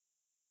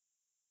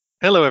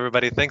Hello,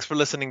 everybody. Thanks for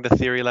listening to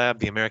Theory Lab,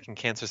 the American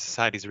Cancer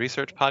Society's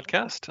research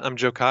podcast. I'm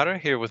Joe Cotter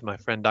here with my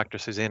friend Dr.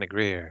 Susanna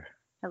Greer.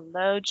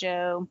 Hello,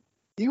 Joe.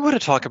 You want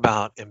to talk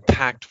about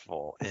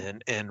impactful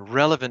and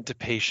relevant to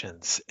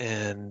patients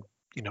and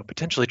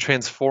potentially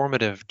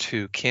transformative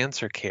to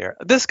cancer care.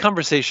 This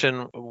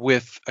conversation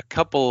with a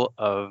couple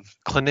of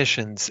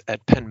clinicians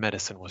at Penn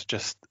Medicine was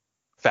just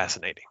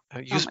fascinating.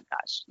 Oh my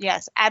gosh.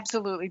 Yes,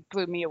 absolutely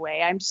blew me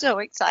away. I'm so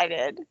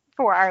excited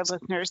for our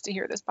listeners to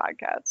hear this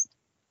podcast.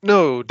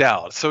 No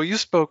doubt. So you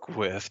spoke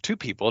with two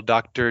people,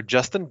 Dr.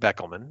 Justin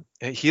Beckelman.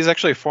 He is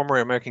actually a former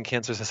American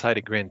Cancer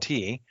Society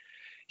grantee.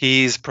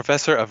 He's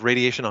professor of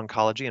radiation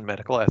oncology and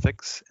medical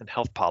ethics and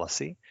health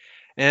policy,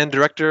 and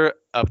director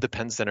of the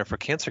Penn Center for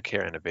Cancer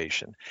Care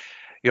Innovation.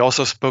 You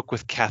also spoke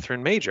with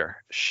Catherine Major.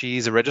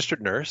 She's a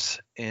registered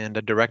nurse and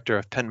a director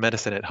of Penn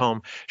Medicine at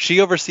Home.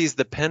 She oversees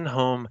the Penn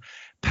Home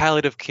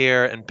palliative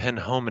care and Penn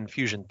Home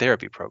infusion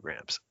therapy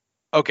programs.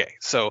 Okay,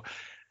 so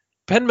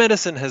Penn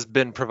Medicine has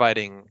been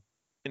providing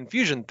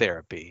infusion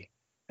therapy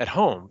at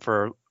home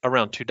for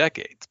around 2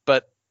 decades.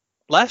 But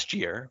last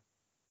year,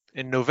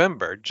 in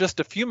November, just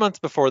a few months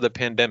before the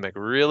pandemic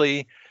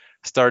really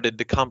started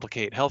to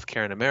complicate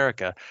healthcare in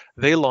America,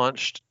 they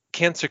launched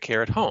Cancer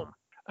Care at Home,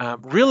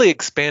 really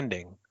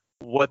expanding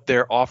what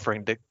they're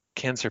offering to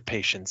cancer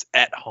patients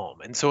at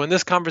home. And so in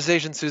this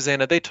conversation,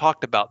 Susanna, they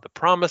talked about the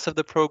promise of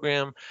the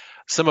program,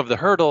 some of the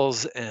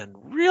hurdles, and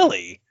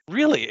really,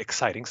 really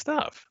exciting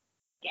stuff.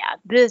 Yeah,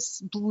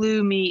 this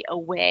blew me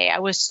away. I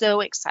was so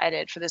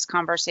excited for this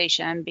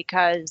conversation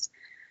because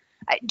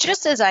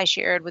just as I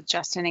shared with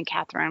Justin and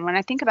Catherine, when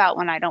I think about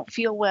when I don't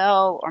feel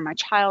well or my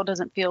child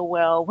doesn't feel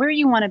well, where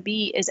you want to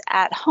be is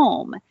at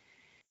home.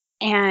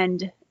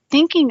 And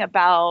thinking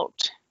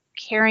about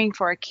caring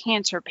for a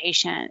cancer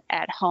patient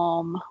at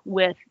home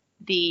with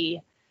the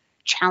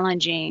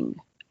challenging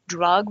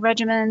drug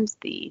regimens,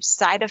 the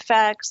side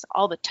effects,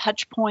 all the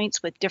touch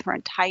points with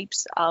different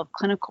types of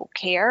clinical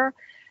care,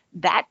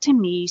 that to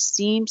me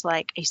seems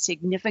like a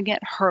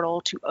significant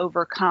hurdle to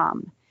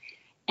overcome.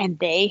 And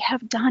they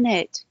have done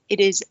it. It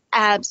is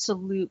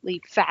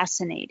absolutely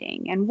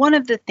fascinating. And one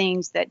of the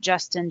things that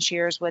Justin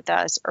shares with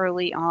us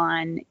early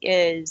on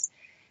is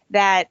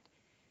that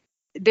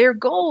their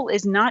goal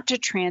is not to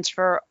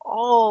transfer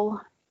all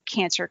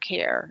cancer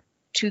care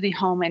to the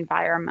home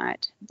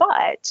environment,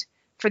 but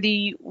for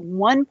the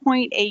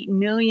 1.8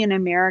 million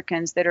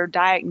Americans that are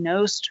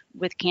diagnosed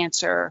with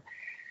cancer,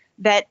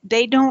 that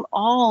they don't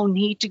all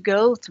need to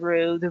go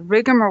through the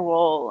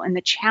rigmarole and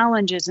the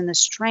challenges and the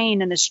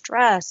strain and the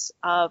stress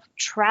of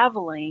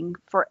traveling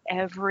for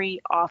every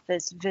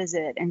office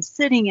visit and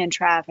sitting in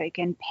traffic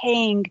and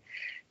paying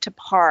to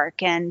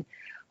park and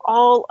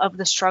all of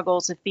the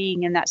struggles of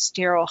being in that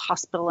sterile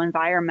hospital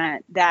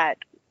environment that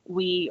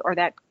or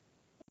that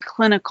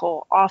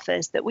clinical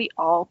office that we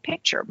all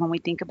picture when we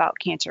think about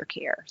cancer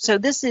care. So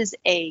this is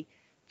a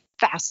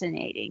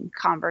fascinating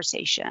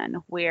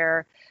conversation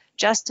where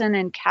Justin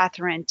and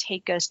Catherine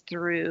take us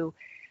through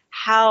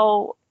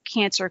how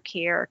cancer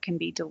care can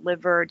be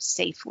delivered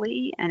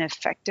safely and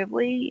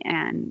effectively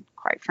and,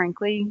 quite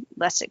frankly,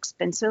 less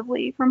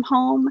expensively from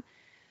home,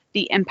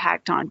 the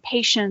impact on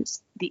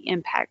patients, the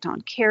impact on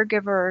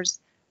caregivers,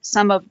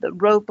 some of the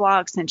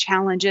roadblocks and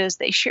challenges.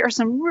 They share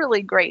some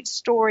really great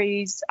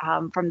stories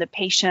from the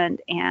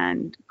patient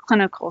and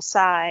clinical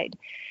side.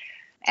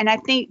 And I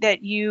think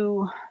that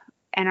you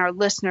and our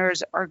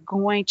listeners are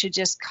going to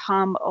just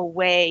come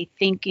away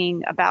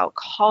thinking about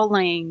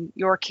calling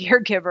your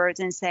caregivers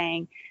and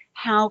saying,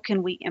 how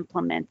can we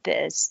implement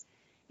this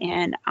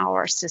in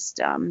our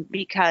system?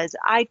 Because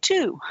I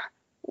too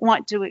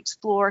want to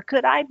explore,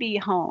 could I be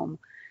home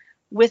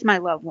with my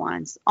loved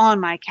ones on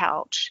my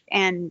couch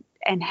and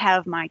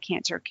have my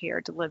cancer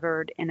care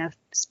delivered in a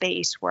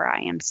space where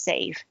I am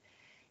safe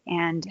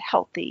and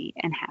healthy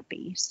and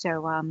happy.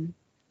 So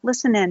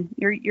listen in.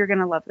 You're going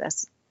to love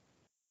this.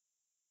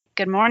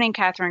 Good morning,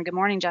 Catherine. Good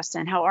morning,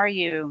 Justin. How are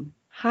you?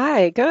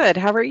 Hi, good.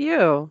 How are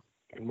you?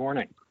 Good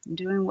morning. I'm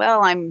doing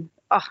well. I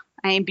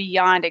am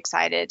beyond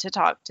excited to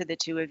talk to the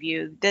two of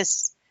you.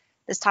 This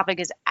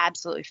topic is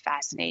absolutely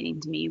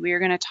fascinating to me. We are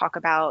going to talk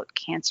about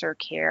cancer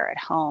care at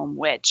home,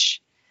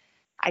 which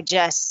I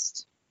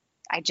just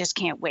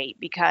can't wait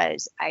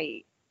because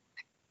I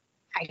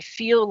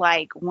feel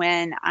like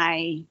when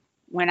I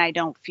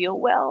don't feel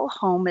well,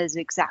 home is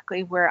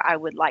exactly where I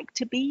would like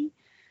to be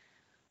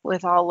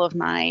with all of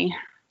my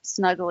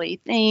snuggly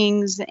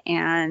things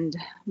and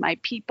my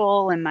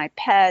people and my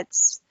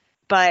pets.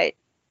 But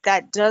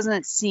that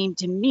doesn't seem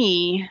to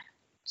me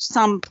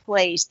some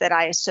place that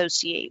I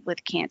associate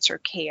with cancer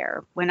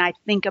care. When I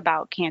think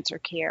about cancer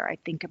care, I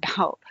think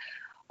about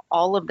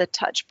all of the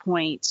touch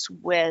points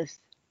with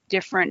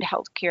different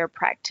healthcare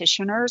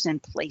practitioners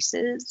and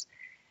places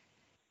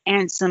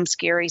and some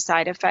scary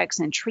side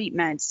effects and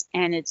treatments.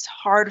 And it's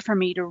hard for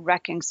me to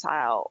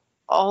reconcile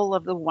all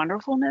of the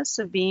wonderfulness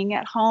of being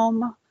at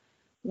home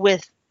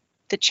with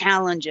the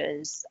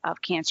challenges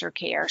of cancer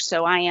care.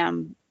 So I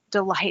am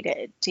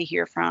delighted to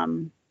hear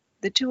from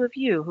the two of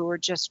you who are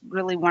just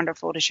really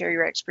wonderful to share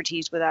your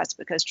expertise with us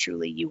because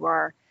truly you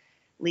are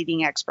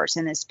leading experts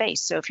in this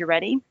space. So if you're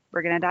ready,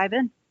 we're going to dive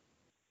in.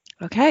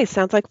 Okay,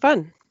 sounds like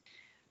fun.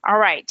 All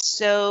right.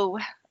 So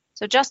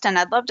Justin,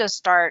 I'd love to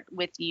start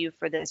with you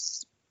for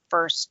this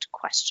first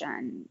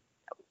question.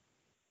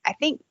 I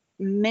think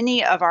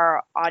many of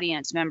our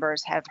audience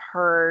members have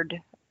heard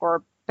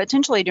or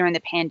potentially during the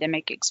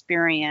pandemic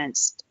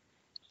experienced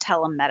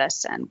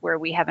telemedicine, where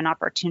we have an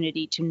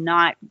opportunity to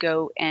not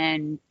go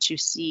in to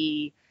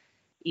see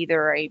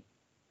either a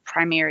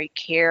primary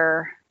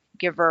care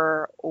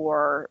giver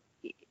or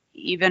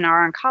even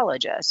our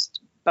oncologist,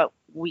 but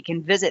we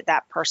can visit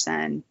that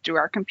person through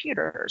our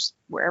computers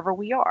wherever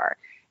we are.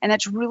 And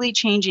that's really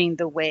changing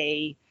the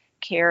way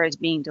care is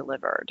being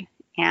delivered.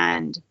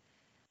 And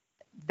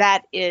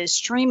that is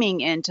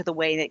streaming into the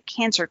way that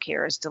cancer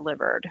care is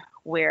delivered,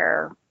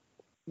 where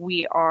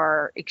we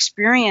are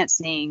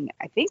experiencing,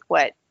 I think,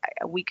 what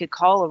we could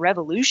call a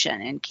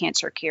revolution in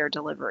cancer care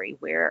delivery,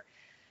 where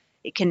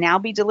it can now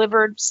be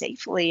delivered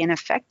safely and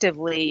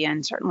effectively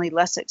and certainly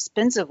less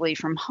expensively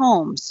from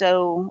home.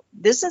 So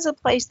this is a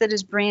place that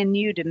is brand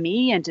new to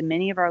me and to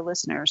many of our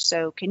listeners.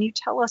 So can you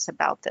tell us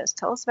about this?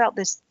 Tell us about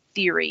this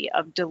theory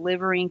of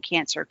delivering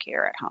cancer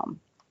care at home.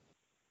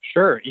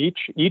 Sure.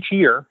 Each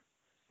year,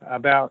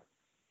 about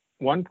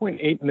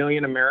 1.8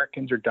 million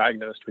Americans are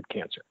diagnosed with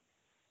cancer.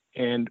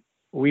 And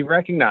we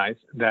recognize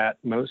that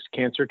most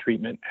cancer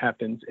treatment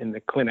happens in the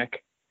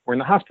clinic or in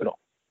the hospital.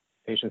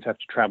 Patients have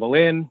to travel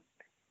in,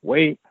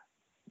 wait,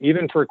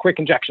 even for a quick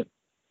injection.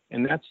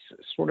 And that's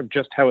sort of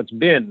just how it's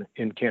been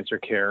in cancer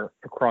care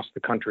across the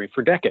country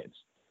for decades.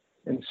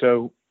 And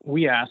so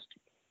we asked,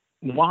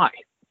 why?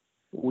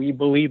 We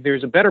believe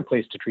there's a better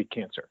place to treat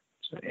cancer.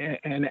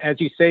 And as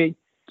you say,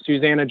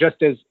 Susanna,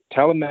 just as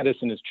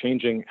telemedicine is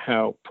changing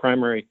how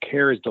primary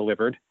care is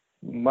delivered,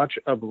 much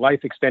of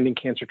life-extending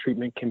cancer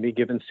treatment can be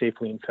given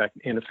safely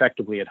and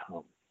effectively at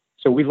home.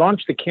 So we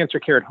launched the Cancer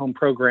Care at Home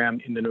program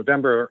in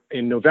November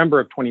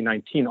of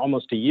 2019,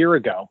 almost a year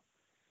ago,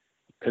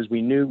 because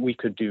we knew we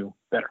could do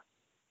better.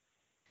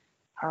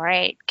 All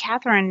right.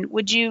 Catherine,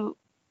 would you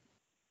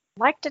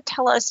like to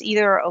tell us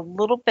either a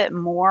little bit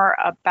more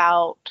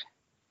about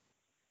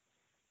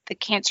the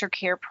Cancer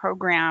Care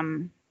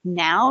program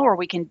now, or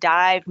we can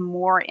dive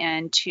more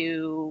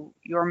into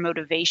your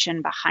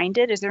motivation behind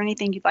it? Is there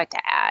anything you'd like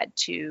to add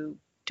to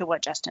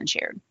what Justin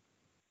shared?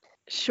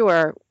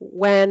 Sure.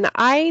 When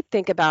I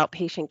think about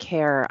patient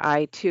care,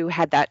 I too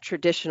had that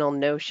traditional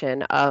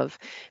notion of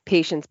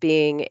patients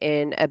being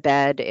in a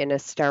bed in a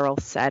sterile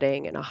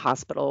setting in a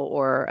hospital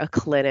or a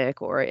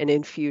clinic or an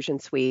infusion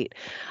suite.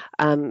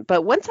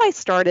 But once I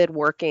started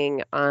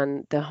working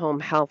on the home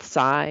health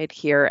side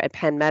here at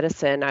Penn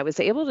Medicine, I was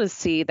able to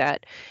see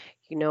that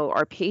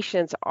our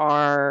patients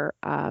are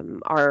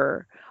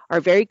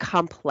very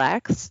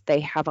complex. They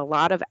have a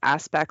lot of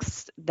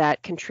aspects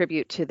that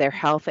contribute to their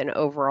health and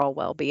overall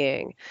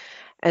well-being.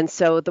 And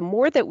so the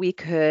more that we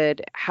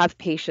could have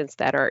patients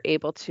that are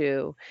able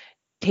to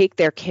take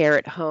their care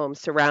at home,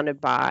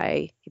 surrounded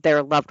by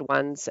their loved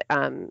ones,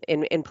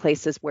 in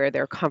places where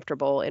they're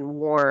comfortable and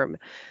warm,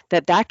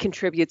 that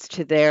contributes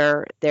to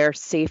their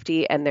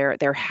safety and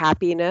their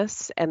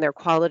happiness and their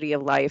quality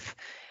of life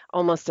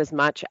almost as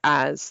much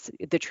as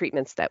the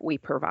treatments that we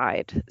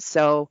provide.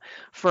 So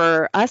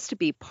for us to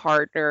be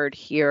partnered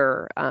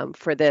here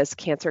for this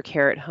Cancer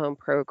Care at Home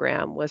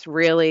program was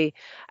really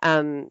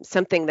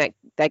something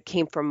that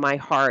came from my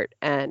heart.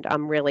 And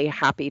I'm really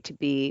happy to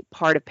be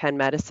part of Penn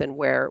Medicine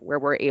where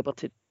we're able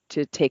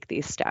to take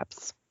these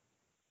steps.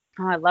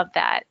 Oh, I love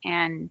that.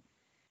 And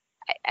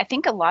I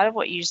think a lot of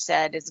what you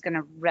said is going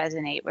to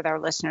resonate with our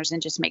listeners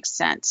and just make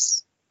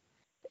sense,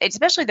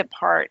 especially the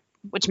part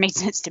which made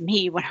sense to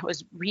me when I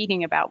was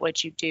reading about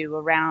what you do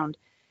around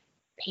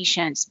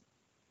patients'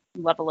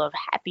 level of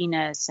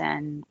happiness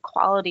and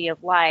quality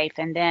of life.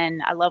 And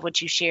then I love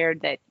what you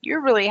shared, that you're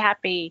really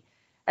happy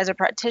as a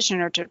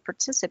practitioner to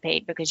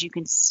participate because you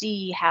can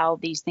see how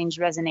these things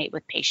resonate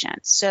with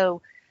patients.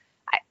 So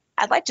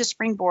I'd like to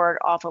springboard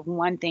off of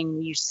one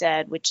thing you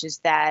said, which is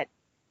that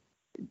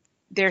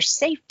their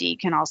safety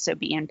can also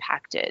be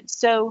impacted.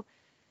 So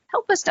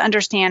help us to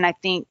understand, I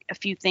think, a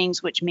few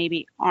things which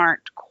maybe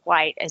aren't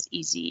quite as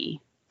easy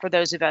for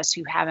those of us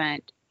who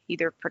haven't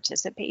either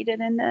participated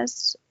in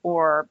this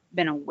or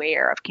been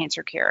aware of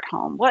cancer care at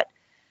home.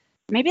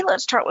 Maybe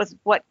let's start with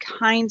what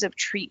kinds of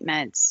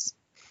treatments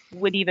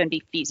would even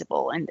be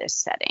feasible in this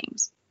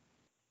settings.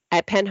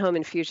 At Penn Home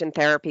Infusion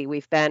Therapy,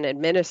 we've been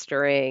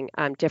administering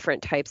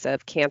different types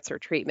of cancer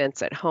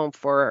treatments at home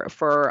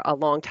for a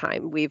long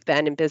time. We've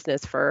been in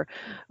business for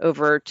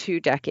over 2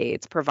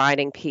 decades,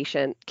 providing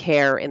patient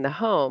care in the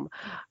home.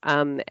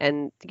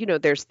 And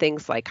there's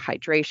things like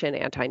hydration,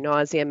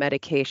 anti-nausea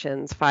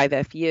medications,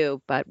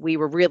 5-FU, but we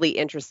were really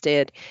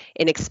interested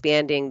in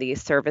expanding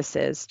these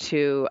services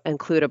to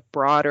include a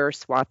broader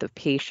swath of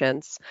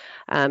patients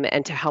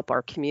and to help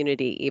our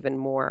community even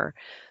more.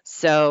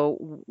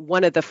 So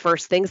one of the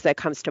first things things that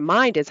comes to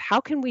mind is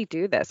how can we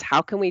do this?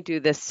 How can we do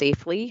this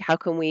safely? How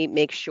can we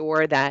make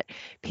sure that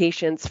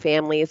patients,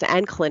 families,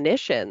 and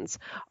clinicians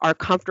are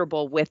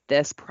comfortable with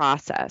this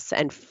process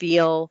and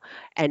feel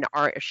and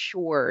are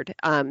assured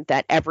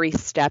that every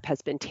step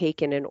has been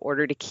taken in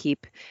order to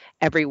keep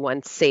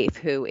everyone safe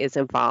who is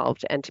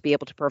involved and to be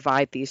able to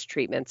provide these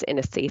treatments in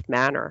a safe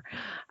manner.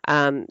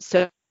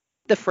 So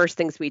the first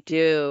things we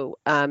do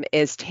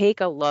is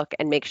take a look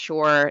and make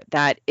sure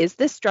that, is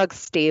this drug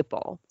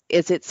stable?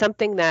 Is it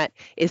something that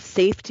is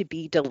safe to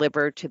be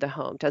delivered to the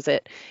home?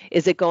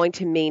 Is it going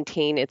to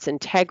maintain its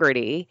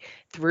integrity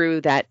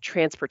through that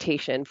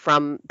transportation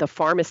from the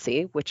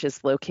pharmacy, which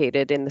is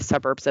located in the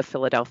suburbs of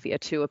Philadelphia,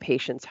 to a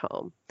patient's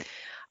home?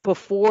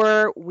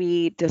 Before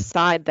we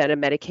decide that a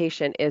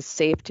medication is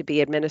safe to be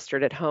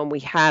administered at home,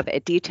 we have a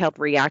detailed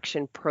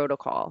reaction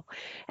protocol,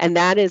 and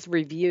that is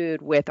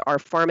reviewed with our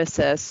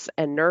pharmacists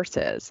and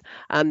nurses.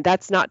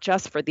 That's not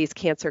just for these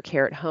cancer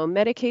care at home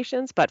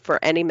medications, but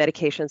for any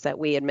medications that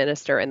we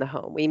administer in the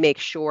home. We make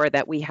sure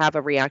that we have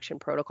a reaction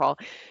protocol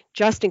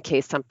just in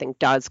case something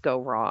does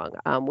go wrong.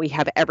 We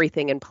have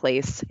everything in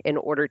place in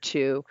order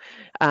to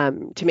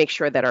make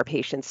sure that our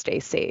patients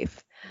stay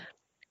safe.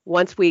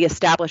 Once we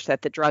establish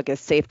that the drug is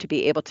safe to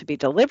be able to be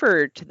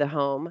delivered to the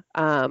home,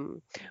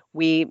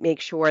 we make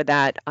sure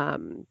that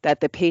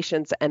that the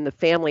patients and the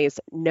families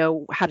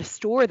know how to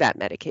store that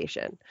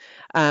medication,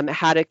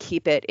 how to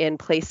keep it in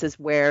places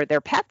where their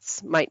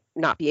pets might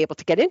not be able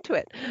to get into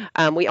it.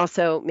 We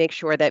also make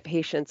sure that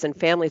patients and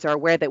families are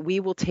aware that we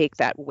will take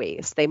that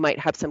waste. They might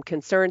have some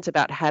concerns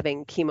about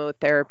having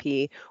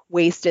chemotherapy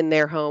waste in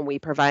their home. We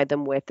provide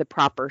them with the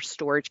proper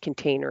storage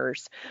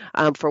containers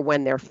for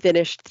when they're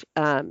finished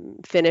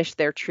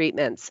their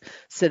treatments,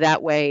 so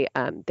that way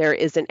there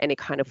isn't any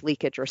kind of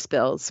leakage or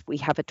spills. We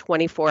have a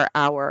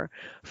 24-hour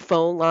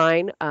phone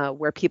line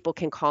where people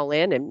can call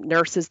in, and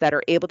nurses that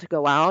are able to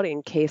go out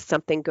in case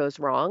something goes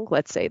wrong.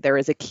 Let's say there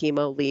is a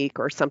chemo leak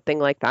or something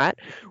like that.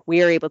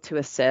 We are able to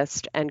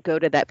assist and go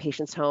to that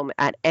patient's home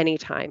at any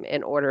time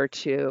in order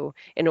to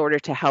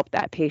help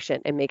that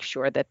patient and make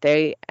sure that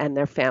they and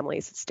their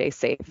families stay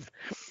safe.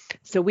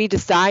 So we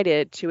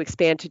decided to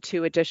expand to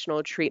 2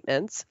 additional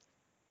treatments.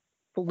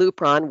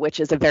 Lupron, which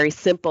is a very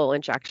simple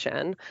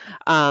injection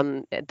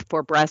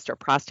for breast or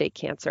prostate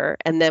cancer.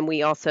 And then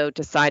we also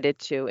decided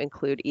to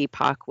include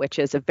EPOC, which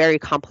is a very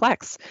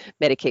complex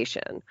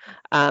medication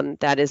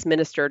that is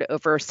administered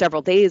over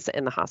several days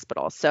in the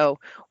hospital. So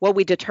what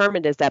we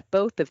determined is that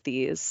both of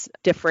these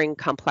differing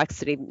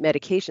complexity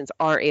medications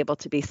are able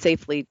to be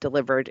safely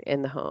delivered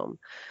in the home.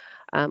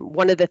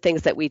 One of the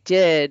things that we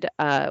did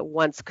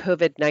once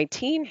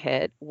COVID-19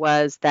 hit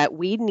was that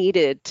we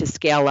needed to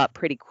scale up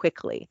pretty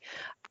quickly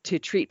to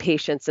treat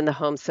patients in the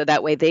home, so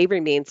that way they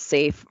remain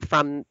safe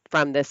from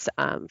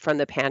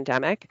the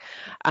pandemic.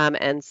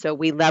 And so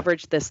we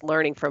leveraged this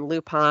learning from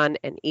Lupron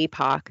and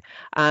EPOC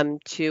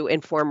to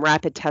inform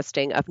rapid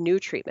testing of new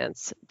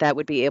treatments that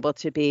would be able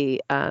to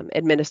be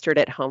administered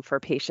at home for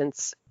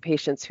patients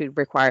who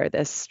require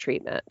this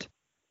treatment.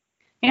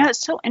 It's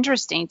so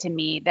interesting to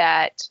me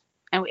that,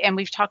 and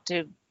we've talked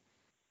to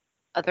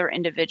other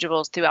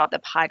individuals throughout the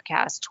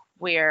podcast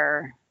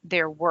where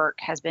their work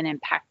has been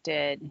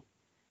impacted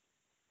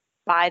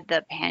by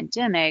the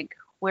pandemic,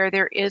 where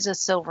there is a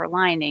silver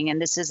lining.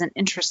 And this is an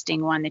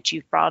interesting one that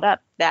you've brought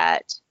up,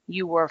 that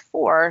you were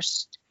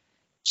forced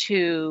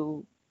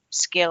to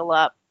scale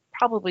up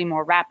probably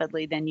more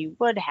rapidly than you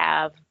would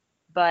have.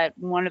 But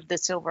one of the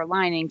silver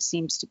linings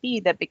seems to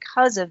be that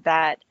because of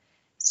that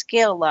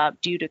scale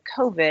up due to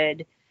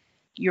COVID,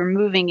 you're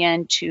moving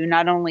into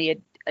not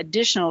only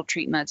additional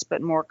treatments,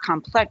 but more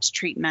complex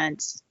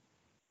treatments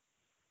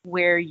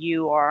where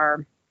you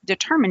are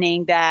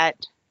determining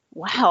that,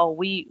 wow,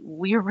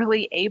 we're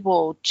really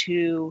able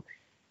to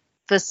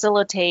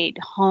facilitate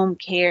home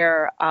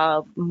care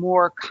of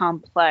more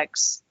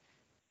complex,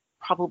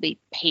 probably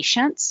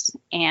patients,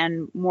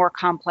 and more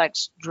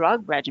complex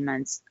drug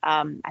regimens.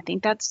 I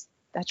think that's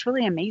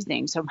really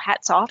amazing. So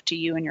hats off to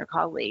you and your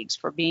colleagues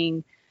for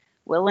being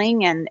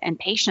willing, and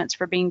patients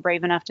for being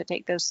brave enough to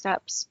take those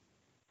steps.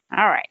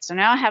 All right, so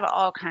now I have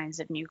all kinds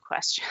of new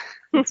questions.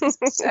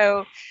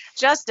 So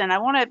Justin, I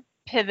want to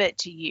pivot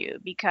to you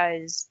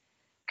because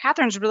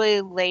Catherine's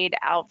really laid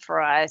out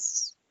for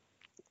us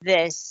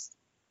this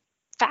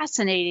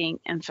fascinating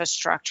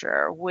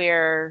infrastructure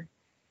where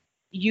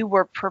you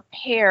were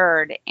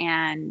prepared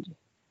and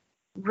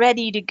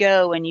ready to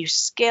go, and you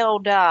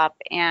scaled up,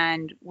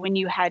 and when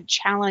you had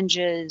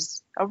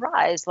challenges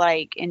arise,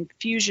 like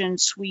infusion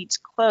suites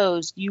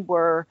closed, you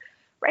were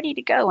ready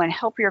to go and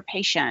help your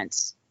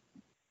patients.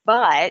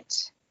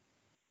 But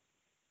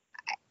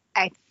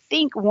I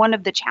think one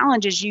of the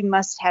challenges you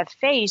must have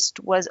faced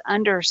was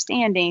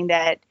understanding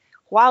that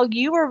while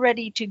you were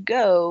ready to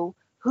go,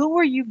 who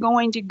were you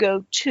going to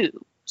go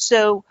to?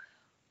 So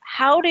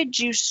how did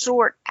you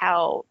sort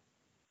out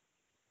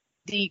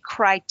the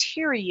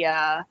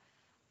criteria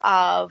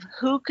of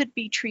who could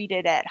be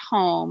treated at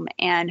home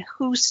and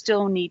who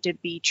still need to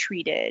be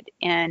treated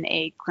in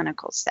a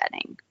clinical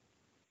setting?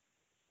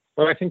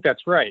 Well, I think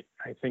that's right.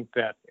 I think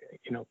that,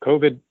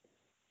 COVID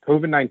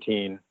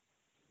COVID-19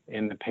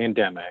 and the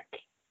pandemic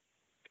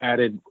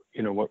added,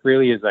 what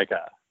really is like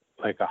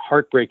a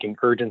heartbreaking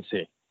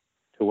urgency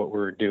to what we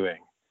were doing,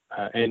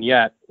 and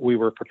yet we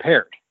were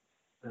prepared,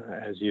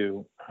 as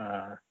you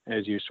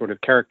sort of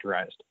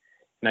characterized.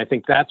 And I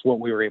think that's what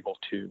we were able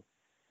to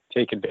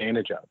take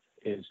advantage of,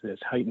 is this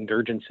heightened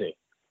urgency.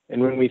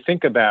 And when we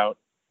think about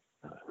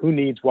who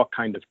needs what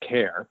kind of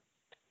care,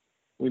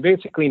 we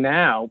basically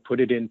now put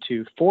it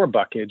into 4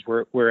 buckets,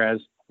 whereas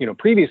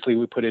previously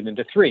we put it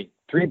into 3.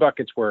 3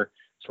 buckets were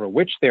sort of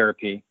which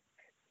therapy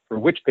for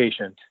which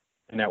patient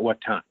and at what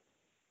time.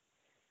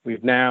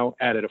 We've now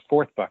added a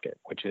 4th bucket,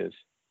 which is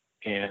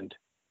and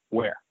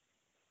where.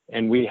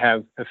 And we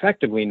have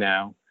effectively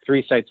now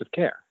 3 sites of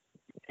care: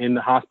 in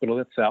the hospital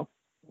itself,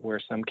 where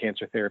some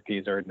cancer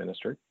therapies are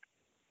administered;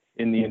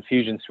 in the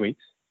infusion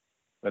suites,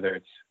 whether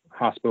it's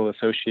hospital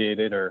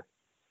associated or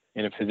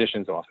in a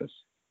physician's office;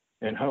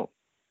 and home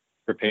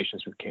for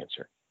patients with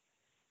cancer.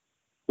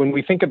 When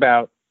we think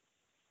about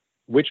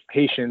which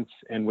patients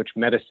and which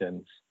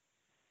medicines,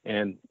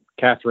 and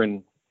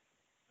Catherine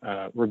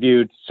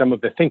reviewed some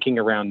of the thinking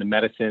around the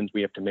medicines,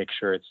 we have to make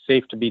sure it's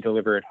safe to be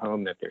delivered at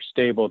home, that they're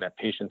stable, that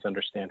patients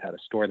understand how to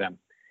store them.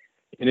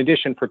 In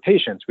addition, for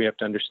patients, we have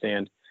to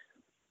understand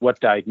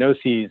what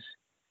diagnoses,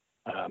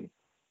 to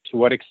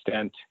what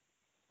extent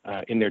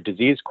in their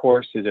disease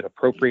course is it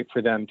appropriate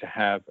for them to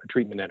have a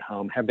treatment at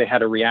home? Have they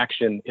had a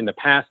reaction in the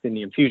past in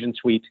the infusion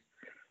suite?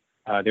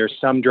 There's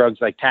some drugs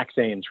like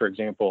taxanes, for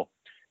example,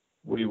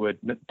 we would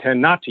tend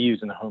not to use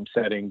in the home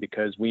setting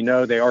because we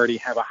know they already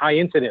have a high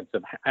incidence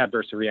of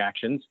adverse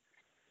reactions,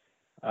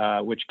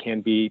 which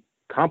can be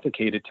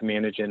complicated to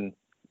manage in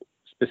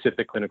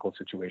specific clinical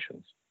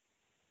situations.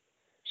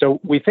 So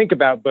we think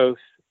about both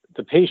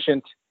the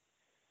patient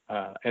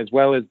as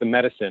well as the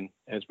medicine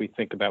as we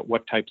think about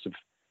what types of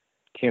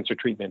cancer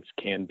treatments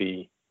can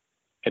be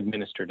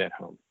administered at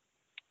home.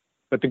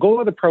 But the goal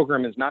of the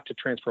program is not to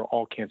transfer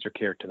all cancer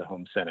care to the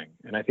home setting.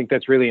 And I think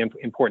that's really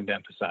important to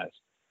emphasize,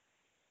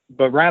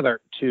 but rather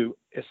to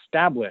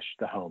establish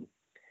the home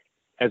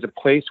as a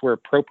place where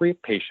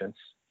appropriate patients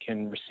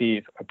can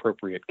receive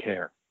appropriate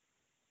care.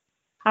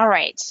 All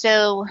right.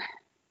 So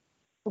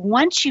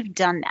once you've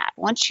done that,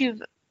 once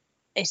you've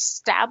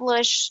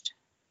established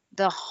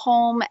the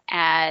home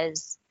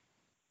as,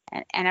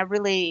 and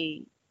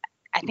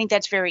I think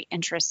that's very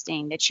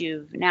interesting that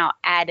you've now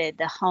added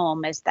the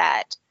home as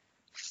that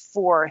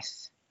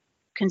 4th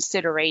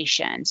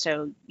consideration.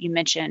 So you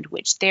mentioned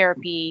which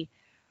therapy,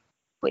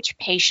 which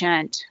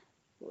patient,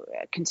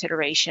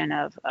 consideration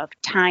of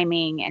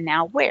timing, and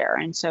now where.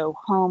 And so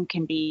home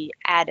can be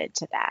added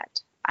to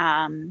that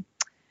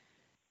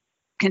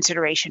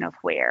consideration of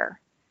where.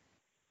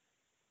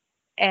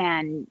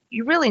 And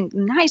you really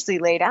nicely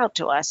laid out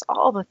to us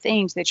all the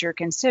things that you're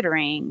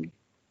considering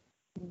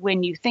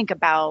when you think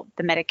about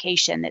the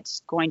medication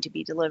that's going to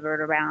be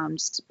delivered around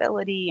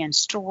stability and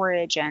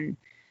storage, and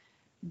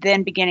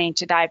then beginning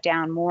to dive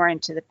down more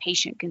into the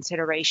patient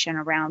consideration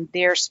around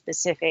their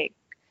specific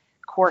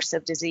course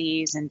of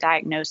disease and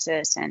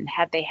diagnosis, and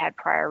have they had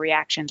prior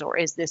reactions, or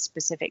is this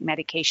specific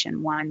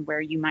medication one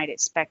where you might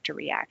expect a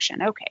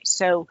reaction? Okay,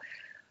 so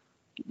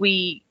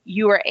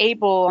you are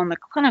able on the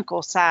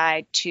clinical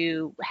side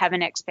to have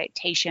an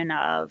expectation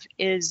of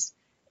is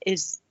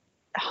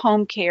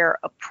home care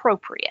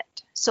appropriate.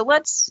 So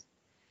let's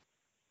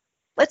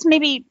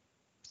maybe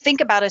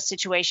think about a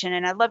situation,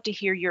 and I'd love to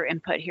hear your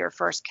input here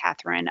first,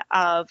 Catherine,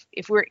 of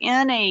if we're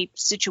in a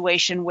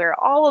situation where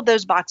all of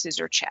those boxes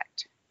are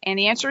checked, and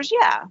the answer is,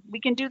 yeah, we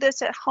can do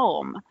this at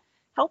home.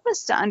 Help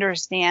us to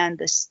understand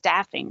the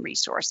staffing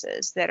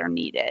resources that are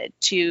needed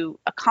to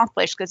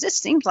accomplish, because this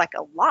seems like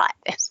a lot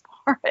as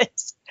far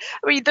as,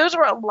 those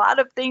were a lot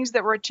of things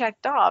that were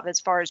checked off as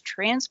far as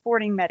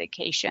transporting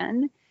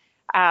medication.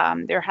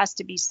 There has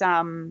to be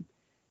some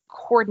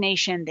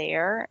coordination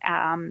there,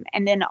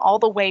 and then all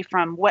the way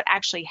from what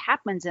actually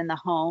happens in the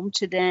home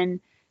to then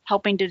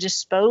helping to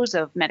dispose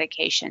of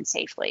medication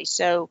safely.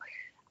 So,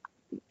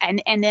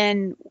 and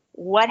then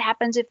what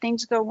happens if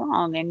things go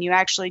wrong and you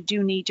actually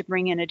do need to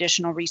bring in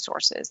additional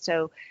resources.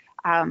 So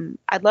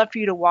I'd love for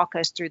you to walk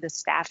us through the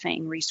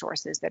staffing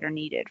resources that are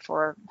needed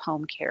for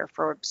home care,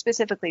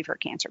 specifically for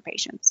cancer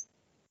patients.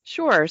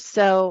 Sure.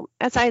 So,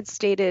 as I had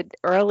stated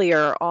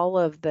earlier, all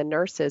of the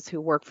nurses who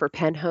work for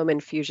Penn Home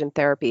Infusion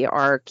Therapy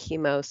are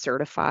chemo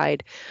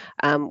certified,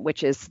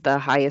 which is the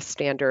highest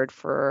standard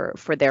for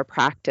their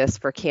practice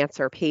for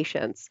cancer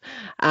patients.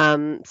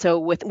 So,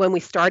 when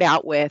we start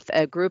out with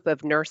a group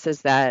of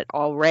nurses that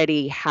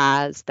already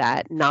has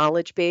that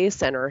knowledge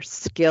base and are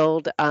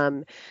skilled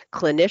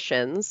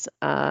clinicians,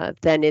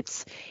 then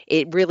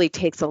it really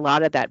takes a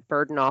lot of that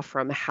burden off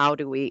from how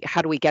do we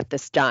get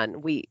this done.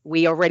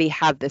 We already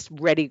have this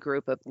ready steady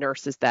group of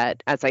nurses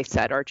that, as I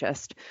said, are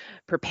just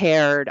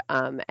prepared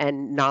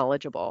and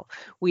knowledgeable.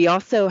 We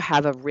also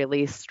have a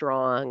really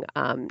strong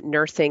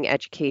nursing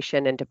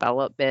education and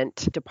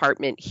development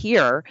department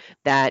here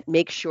that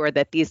makes sure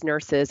that these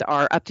nurses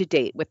are up to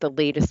date with the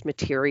latest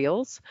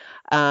materials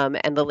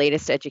and the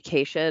latest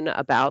education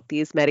about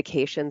these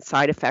medications,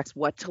 side effects,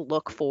 what to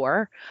look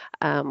for,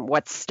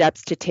 what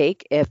steps to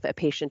take if a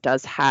patient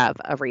does have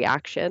a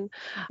reaction.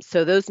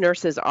 So those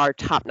nurses are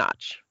top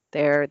notch.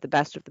 They're the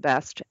best of the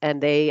best,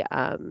 and they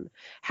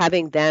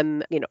having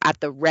them, at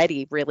the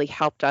ready really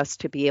helped us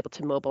to be able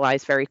to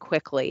mobilize very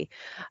quickly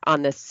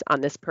on this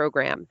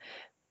program.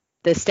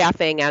 The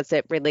staffing as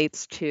it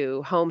relates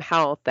to home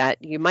health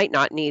that you might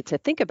not need to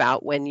think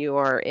about when you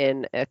are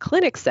in a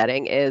clinic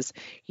setting is,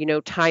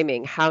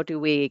 timing. How do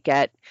we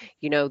get,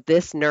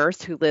 this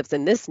nurse who lives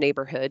in this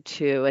neighborhood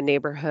to a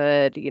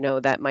neighborhood,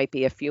 that might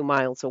be a few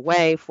miles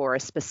away for a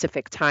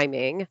specific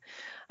timing,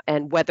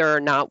 and whether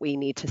or not we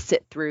need to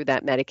sit through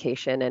that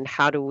medication, and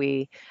how do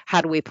we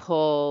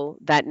pull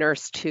that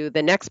nurse to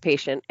the next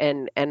patient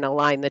and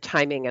align the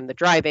timing and the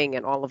driving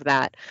and all of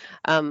that.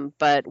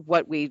 But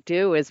what we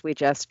do is we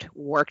just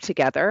work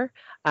together.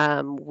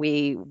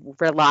 We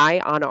rely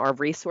on our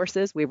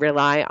resources. We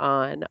rely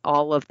on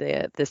all of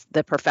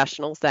the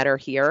professionals that are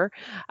here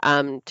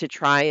to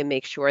try and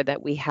make sure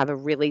that we have a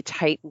really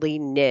tightly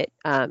knit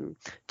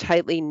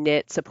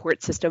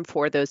support system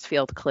for those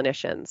field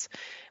clinicians.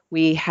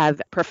 We have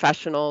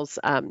professionals,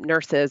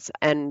 nurses,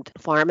 and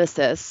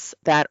pharmacists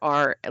that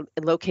are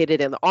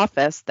located in the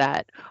office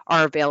that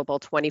are available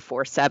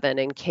 24/7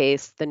 in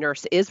case the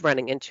nurse is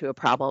running into a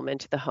problem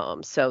into the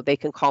home. So they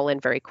can call in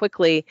very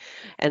quickly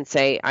and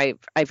say,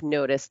 I've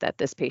noticed that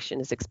this patient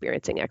is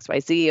experiencing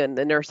XYZ. And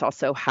the nurse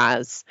also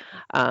has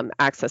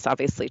access,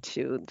 obviously,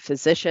 to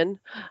physician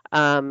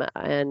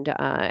and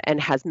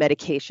has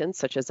medications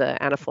such as an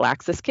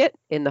anaphylaxis kit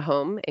in the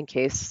home in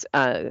case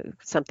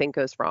something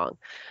goes wrong.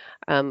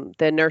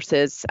 The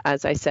nurses,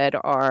 as I said,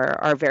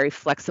 are very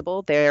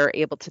flexible. They're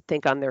able to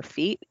think on their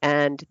feet,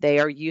 and they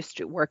are used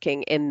to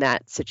working in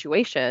that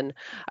situation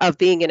of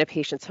being in a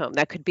patient's home.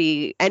 That could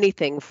be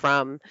anything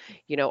from,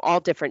 all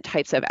different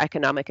types of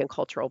economic and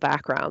cultural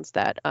backgrounds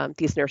that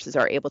these nurses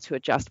are able to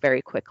adjust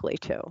very quickly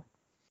to.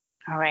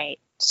 All right.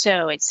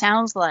 So it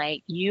sounds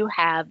like you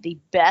have the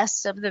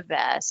best of the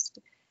best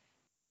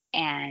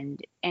and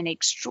an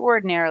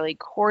extraordinarily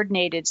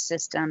coordinated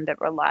system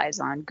that relies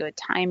on good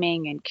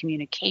timing and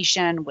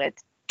communication with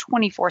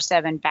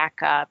 24/7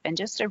 backup and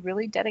just a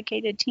really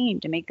dedicated team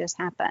to make this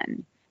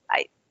happen.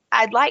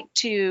 I'd like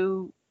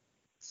to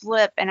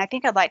flip, and I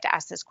think I'd like to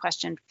ask this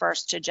question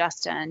first to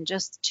Justin,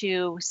 just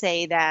to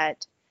say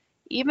that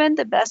even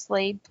the best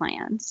laid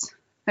plans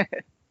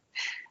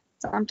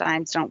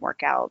sometimes don't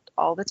work out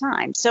all the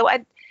time. So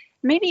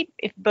maybe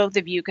if both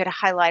of you could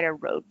highlight a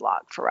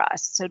roadblock for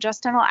us. So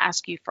Justin, I'll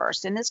ask you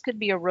first, and this could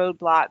be a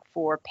roadblock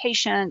for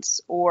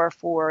patients or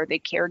for the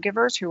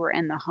caregivers who are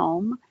in the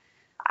home,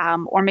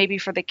 or maybe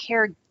for the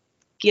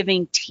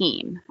caregiving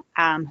team.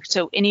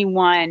 So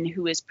anyone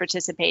who is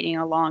participating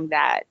along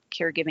that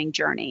caregiving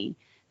journey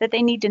that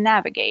they need to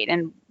navigate.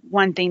 And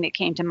one thing that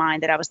came to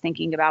mind that I was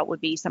thinking about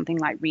would be something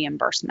like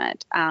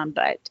reimbursement.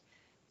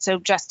 So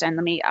Justin,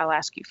 I'll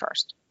ask you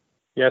first.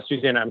 Yes,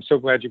 Suzanne, I'm so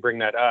glad you bring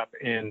that up.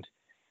 And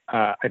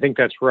I think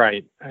that's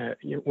right.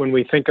 When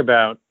we think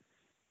about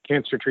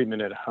cancer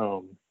treatment at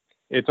home,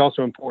 it's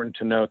also important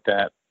to note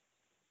that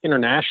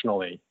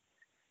internationally,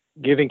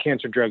 giving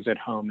cancer drugs at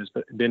home has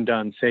been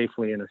done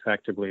safely and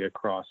effectively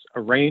across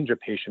a range of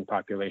patient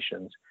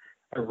populations,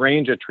 a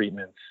range of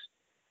treatments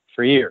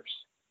for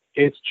years.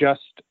 It's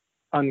just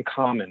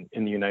uncommon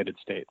in the United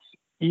States,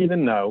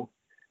 even though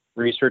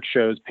research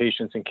shows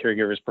patients and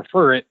caregivers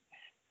prefer it,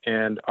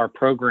 and our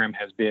program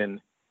has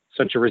been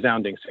such a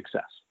resounding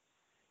success.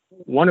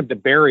 One of the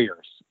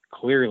barriers,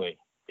 clearly,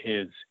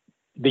 is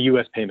the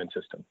U.S. payment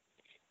system.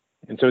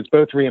 And so it's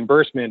both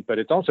reimbursement, but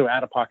it's also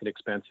out-of-pocket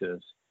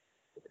expenses,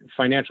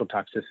 financial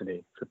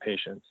toxicity for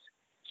patients.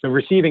 So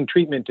receiving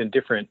treatment in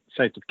different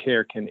sites of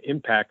care can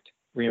impact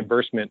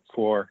reimbursement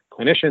for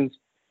clinicians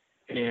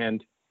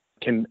and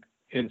can,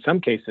 in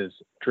some cases,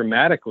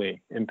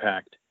 dramatically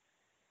impact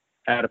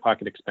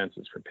out-of-pocket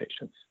expenses for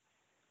patients.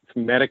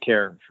 For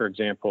Medicare, for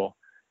example,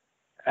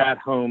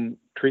 at-home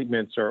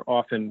treatments are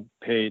often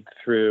paid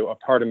through a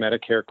part of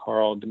Medicare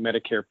called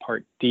Medicare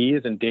Part D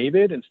as in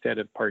David instead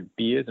of Part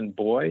B as in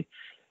boy.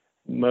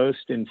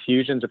 Most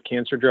infusions of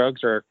cancer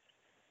drugs are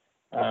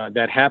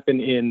that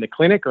happen in the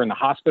clinic or in the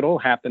hospital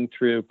happen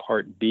through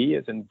Part B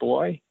as in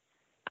boy.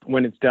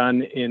 When it's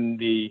done in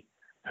the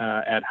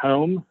at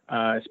home,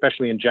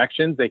 especially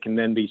injections, they can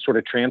then be sort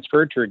of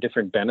transferred to a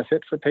different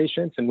benefit for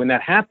patients. And when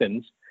that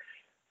happens,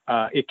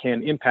 it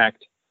can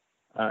impact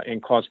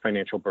and cause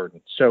financial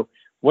burden. So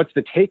what's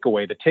the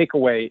takeaway? The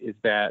takeaway is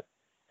that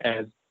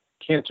as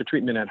cancer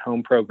treatment at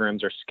home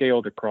programs are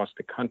scaled across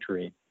the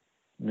country,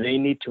 they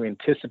need to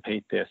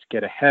anticipate this,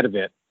 get ahead of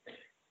it,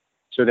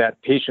 so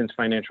that patients'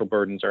 financial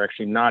burdens are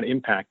actually not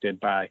impacted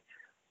by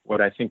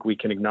what I think we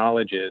can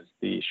acknowledge is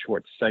the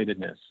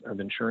short-sightedness of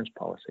insurance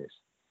policies.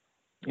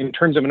 In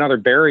terms of another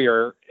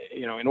barrier,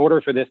 in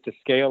order for this to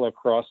scale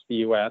across the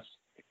U.S.,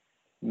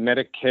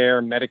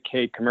 Medicare,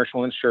 Medicaid,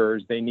 commercial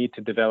insurers, they need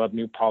to develop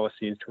new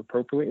policies to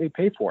appropriately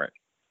pay for it.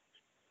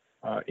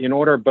 In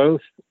order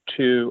both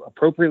to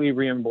appropriately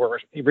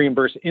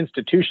reimburse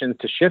institutions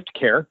to shift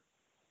care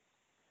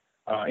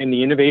and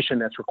the innovation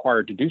that's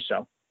required to do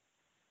so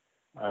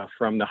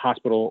from the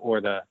hospital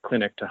or the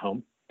clinic to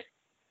home,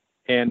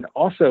 and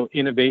also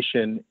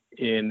innovation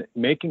in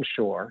making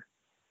sure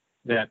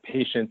that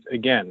patients,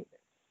 again,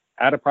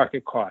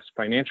 out-of-pocket costs,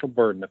 financial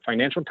burden, the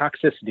financial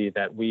toxicity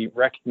that we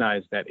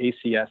recognize that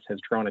ACS has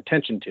drawn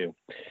attention to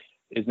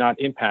is not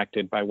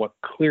impacted by what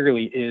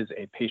clearly is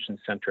a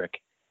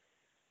patient-centric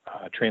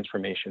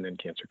transformation in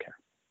cancer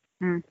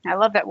care. I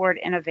love that word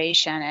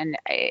innovation, and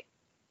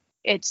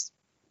it's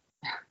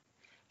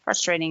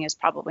frustrating is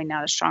probably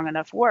not a strong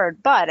enough word,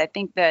 but I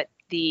think that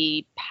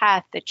the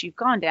path that you've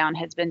gone down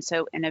has been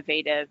so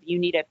innovative. You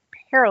need a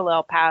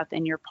parallel path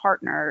in your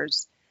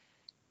partners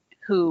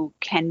who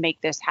can make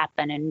this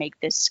happen and make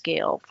this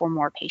scale for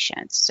more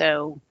patients.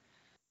 So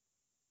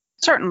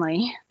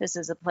certainly this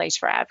is a place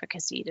for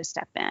advocacy to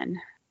step in.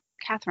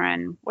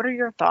 Catherine, what are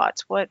your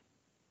thoughts? What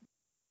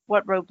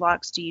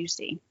roadblocks do you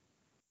see?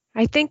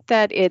 I think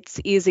that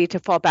it's easy to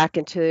fall back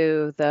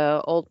into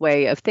the old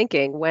way of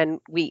thinking. When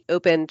we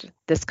opened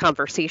this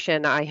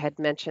conversation, I had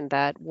mentioned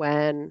that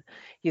when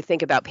you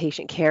think about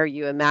patient care,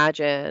 you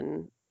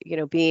imagine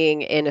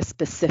being in a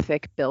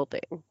specific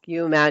building.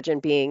 You imagine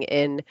being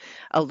in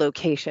a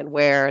location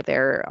where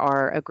there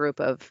are a group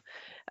of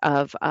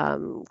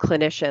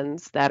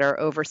clinicians that are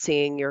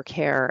overseeing your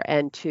care,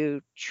 and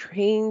to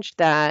change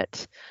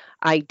that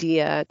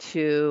idea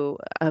to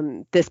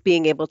this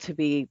being able to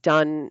be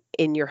done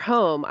in your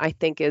home, I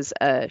think is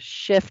a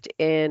shift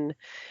in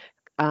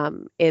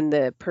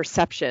the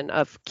perception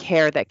of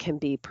care that can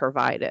be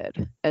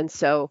provided. And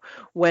so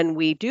when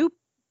we do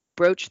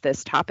broach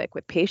this topic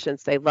with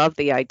patients, they love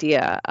the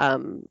idea.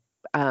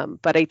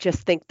 But I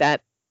just think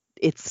that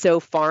it's so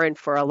foreign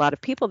for a lot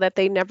of people that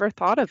they never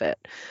thought of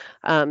it.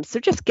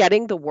 So just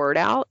getting the word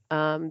out,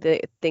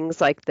 the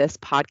things like this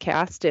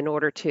podcast, in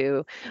order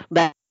to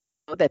let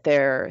know that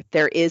there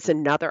is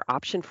another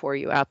option for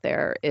you out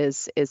there,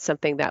 is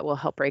something that will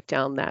help break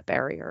down that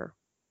barrier.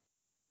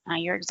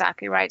 You're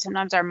exactly right.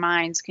 Sometimes our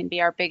minds can be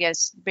our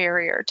biggest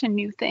barrier to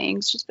new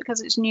things. Just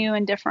because it's new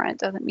and different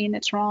doesn't mean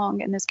it's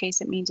wrong. In this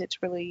case, it means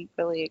it's really,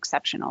 really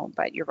exceptional.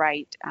 But you're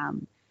right.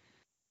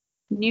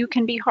 New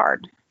can be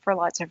hard for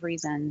lots of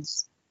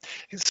reasons.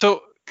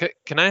 So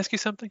can I ask you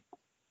something?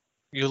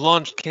 You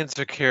launched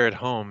Cancer Care at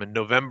Home in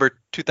November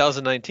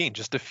 2019,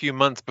 just a few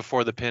months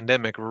before the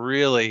pandemic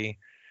really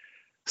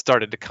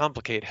started to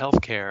complicate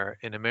healthcare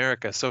in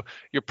America. So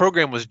your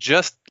program was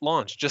just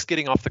launched, just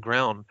getting off the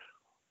ground.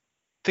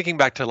 Thinking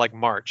back to like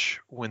March,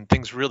 when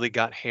things really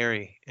got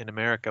hairy in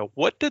America,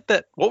 what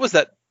was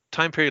that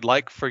time period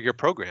like for your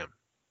program?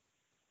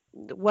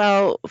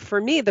 Well,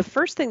 for me, the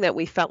first thing that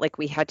we felt like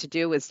we had to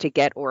do was to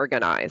get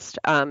organized,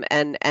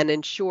 and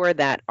ensure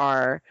that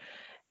our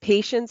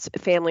patients,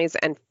 families,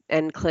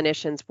 and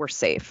clinicians were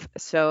safe.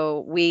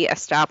 So we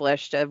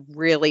established a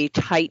really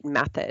tight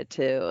method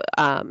to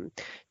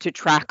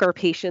track our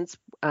patients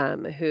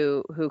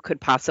who could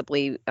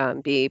possibly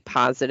be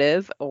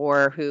positive,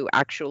 or who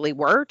actually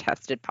were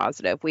tested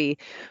positive. We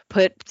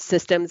put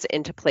systems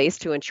into place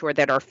to ensure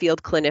that our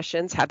field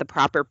clinicians had the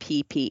proper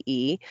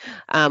PPE.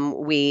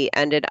 We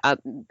ended up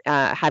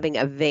having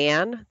a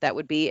van that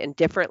would be in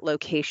different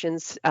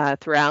locations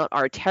throughout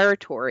our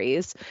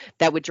territories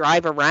that would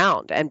drive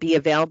around and be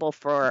available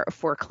for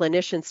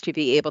clinicians to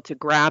be able to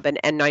grab an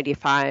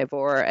N95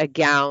 or a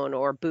gown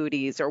or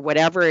booties or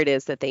whatever it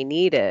is that they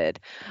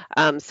needed.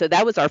 So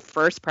that was our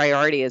first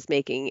priority, is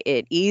making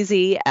it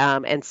easy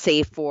and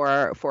safe for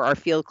our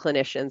field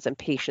clinicians and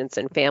patients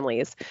and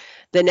families.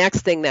 The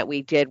next thing that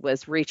we did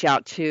was reach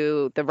out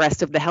to the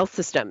rest of the health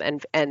system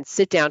and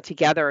sit down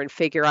together and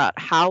figure out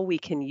how we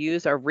can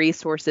use our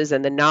resources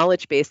and the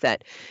knowledge base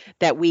that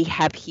we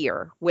have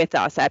here with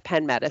us at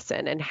Penn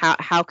Medicine, and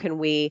how can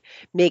we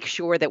make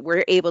sure that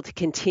we're able to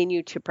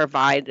continue to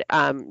provide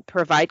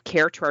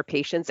care to our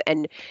patients,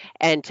 and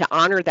to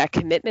honor that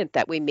commitment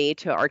that we made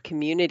to our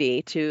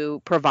community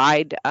to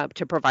provide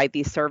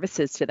these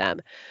services to them.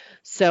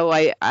 So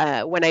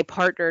when I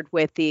partnered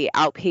with the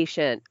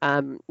outpatient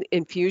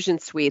infusion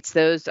suites,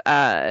 those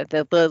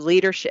the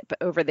leadership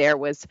over there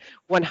was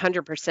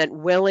 100%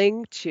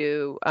 willing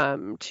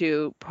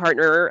to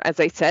partner, as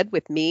I said,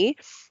 with me.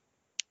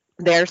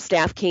 Their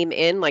staff came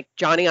in like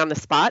Johnny on the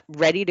spot,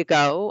 ready to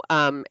go,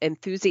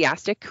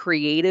 enthusiastic,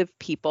 creative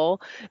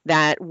people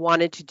that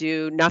wanted to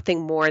do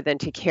nothing more than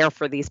to care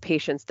for these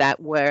patients that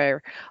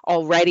were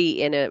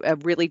already in a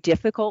really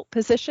difficult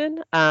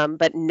position,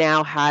 but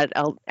now had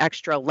an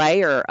extra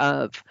layer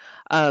of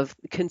of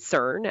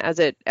concern as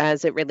it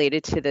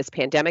related to this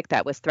pandemic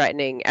that was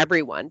threatening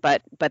everyone.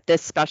 But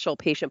this special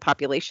patient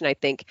population, I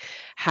think,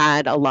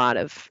 had a lot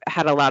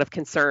of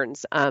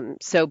concerns.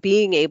 So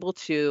being able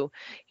to,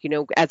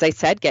 as I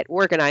said, get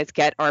organized,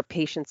 get our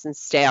patients and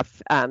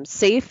staff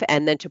safe,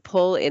 and then to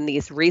pull in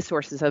these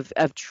resources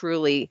of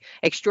truly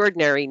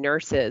extraordinary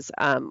nurses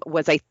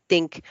was, I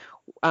think,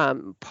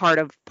 part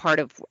of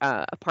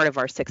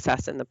our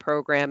success in the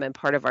program and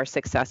part of our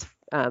success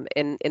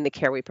in the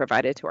care we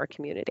provided to our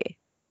community.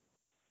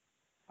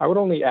 I would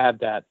only add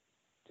that,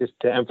 just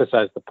to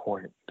emphasize the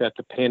point, that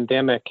the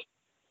pandemic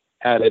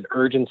added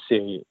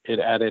urgency, it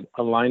added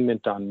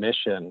alignment on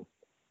mission,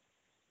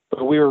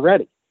 but we were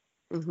ready.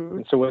 Mm-hmm.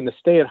 And so when the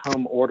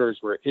stay-at-home orders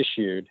were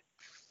issued,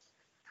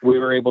 we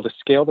were able to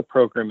scale the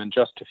program in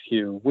just a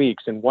few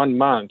weeks. In 1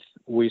 month,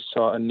 we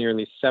saw a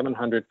nearly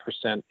 700%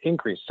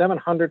 increase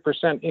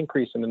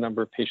in the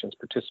number of patients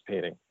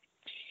participating.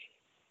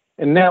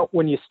 And now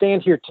when you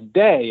stand here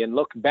today and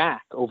look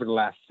back over the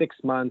last 6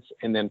 months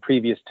and then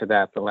previous to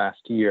that, the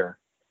last year,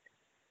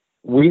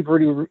 we've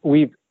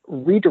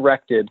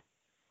redirected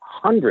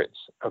hundreds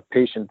of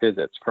patient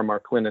visits from our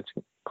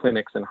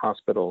clinics and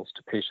hospitals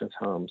to patients'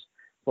 homes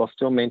while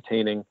still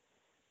maintaining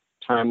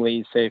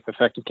timely, safe,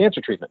 effective cancer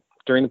treatment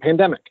during the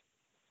pandemic.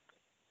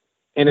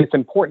 And it's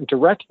important to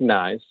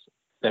recognize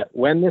that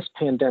when this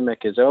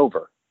pandemic is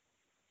over,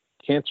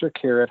 cancer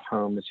care at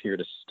home is here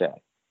to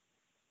stay.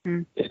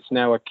 It's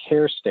now a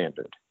care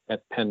standard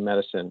at Penn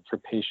Medicine for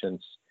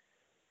patients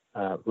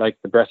like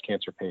the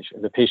patient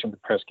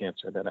with breast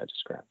cancer that I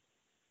described.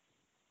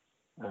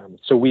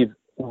 So we've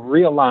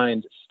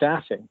realigned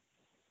staffing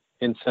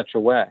in such a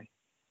way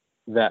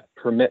that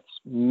permits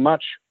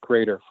much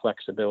greater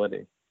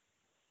flexibility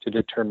to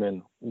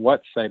determine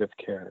what site of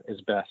care is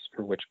best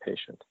for which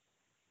patient.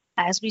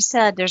 As we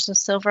said, there's a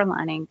silver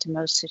lining to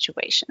most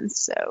situations.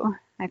 So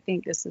I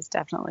think this is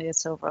definitely a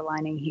silver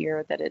lining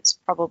here, that it's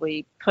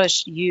probably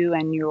pushed you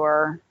and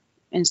your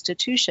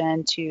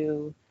institution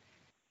to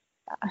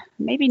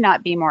maybe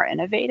not be more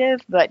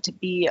innovative, but to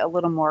be a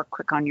little more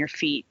quick on your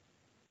feet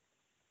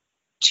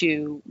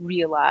to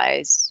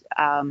realize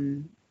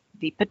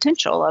the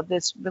potential of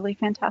this really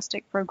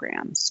fantastic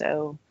program.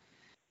 So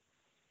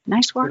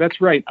nice work.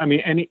 That's right. I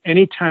mean,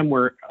 anytime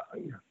we're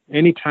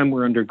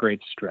under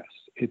great stress,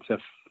 it's a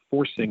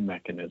forcing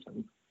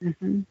mechanism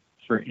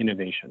for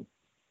innovation.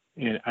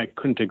 And I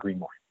couldn't agree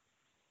more.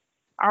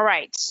 All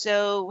right.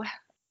 So,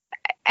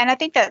 and I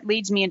think that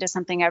leads me into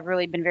something I've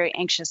really been very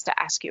anxious to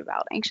ask you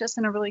about, anxious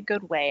in a really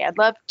good way. I'd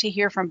love to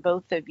hear from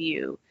both of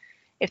you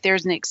if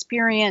there's an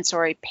experience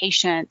or a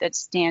patient that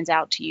stands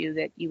out to you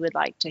that you would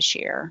like to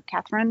share.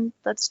 Catherine,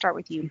 let's start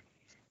with you.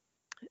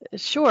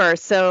 Sure.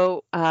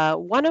 So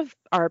one of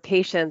our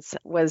patients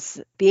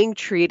was being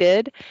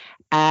treated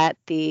at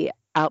the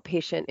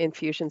outpatient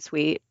infusion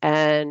suite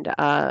and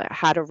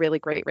had a really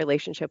great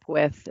relationship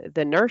with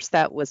the nurse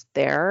that was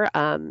there.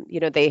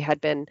 They had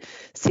been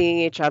seeing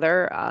each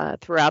other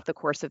throughout the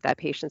course of that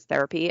patient's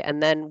therapy.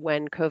 And then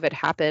when COVID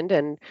happened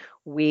and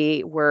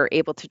we were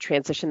able to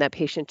transition that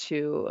patient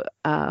to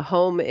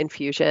home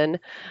infusion,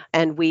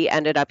 and we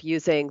ended up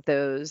using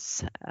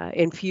those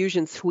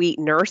infusion suite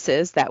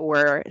nurses that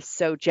were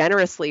so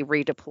generously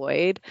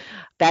redeployed,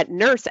 that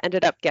nurse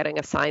ended up getting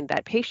assigned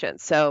that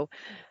patient. So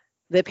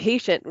the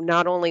patient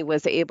not only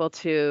was able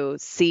to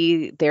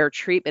see their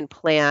treatment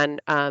plan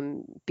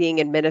being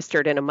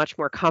administered in a much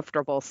more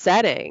comfortable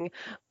setting,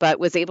 but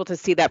was able to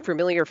see that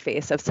familiar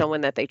face of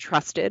someone that they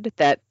trusted,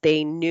 that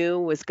they knew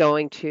was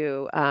going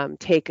to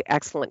take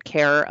excellent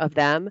care of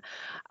them.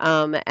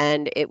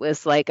 And it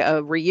was like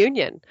a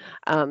reunion.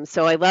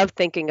 So I love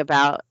thinking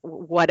about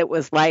what it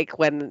was like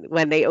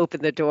when they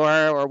opened the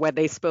door or when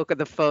they spoke on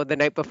the phone the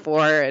night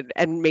before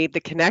and made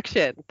the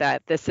connection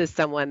that this is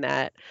someone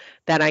that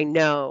I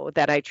know,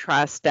 that I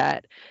trust,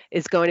 that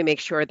is going to make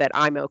sure that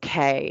I'm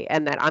okay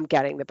and that I'm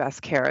getting the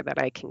best care that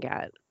I can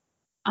get.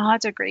 Oh,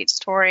 that's a great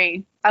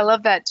story. I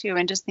love that too.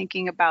 And just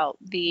thinking about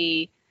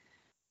the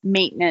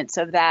maintenance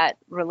of that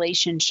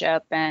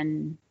relationship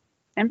and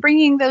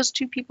bringing those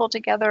two people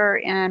together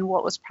in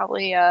what was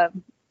probably a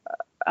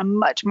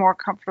much more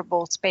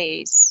comfortable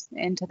space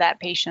into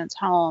that patient's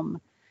home,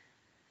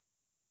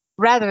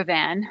 rather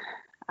than,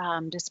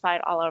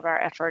 despite all of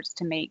our efforts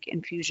to make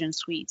infusion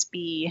suites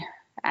be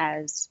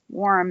as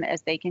warm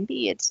as they can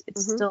be, it's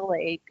still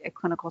a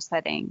clinical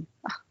setting.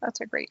 Oh, that's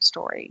a great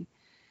story.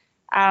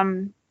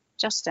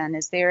 Justin,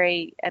 is there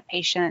a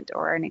patient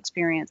or an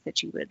experience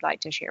that you would like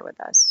to share with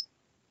us?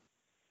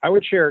 I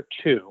would share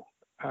two.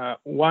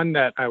 One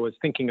that I was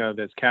thinking of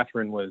as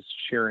Catherine was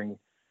sharing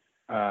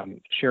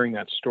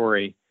that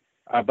story.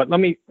 But let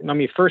me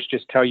first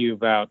just tell you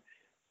about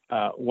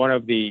one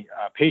of the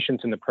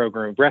patients in the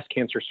program, a breast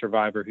cancer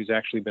survivor who's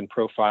actually been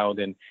profiled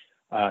in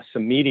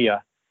some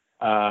media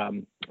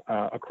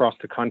across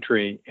the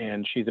country.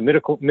 And she's a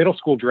middle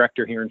school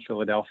director here in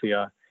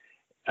Philadelphia.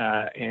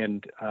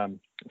 And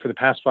for the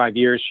past 5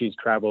 years, she's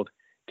traveled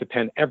to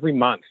Penn every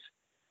month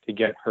to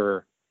get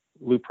her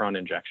Lupron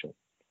injection.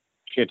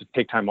 She had to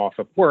take time off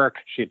of work.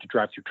 She had to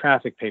drive through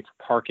traffic, pay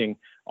for parking,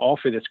 all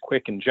for this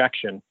quick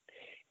injection.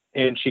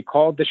 And she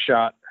called the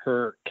shot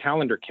her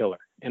calendar killer.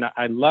 And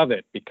I love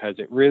it because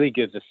it really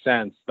gives a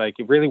sense, like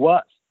it really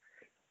was.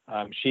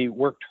 She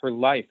worked her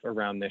life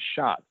around this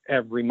shot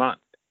every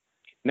month.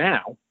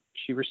 Now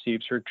she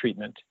receives her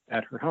treatment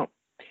at her home.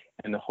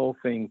 And the whole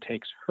thing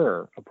takes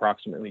her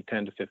approximately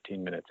 10 to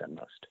 15 minutes at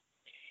most.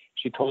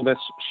 She told us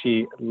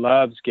she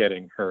loves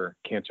getting her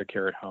cancer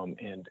care at home,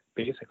 and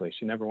basically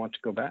she never wants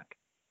to go back.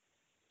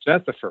 So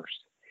that's the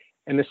first.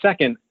 And the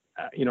second,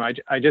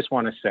 I just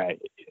want to say,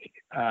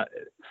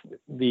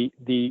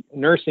 the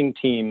nursing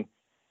team,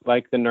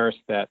 like the nurse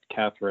that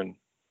Catherine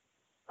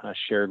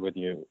shared with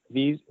you,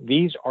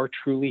 these are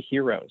truly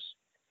heroes.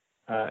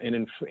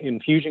 An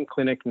infusion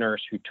clinic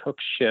nurse who took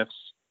shifts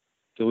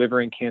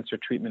delivering cancer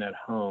treatment at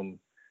home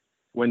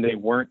when they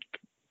weren't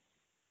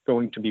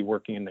going to be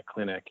working in the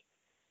clinic.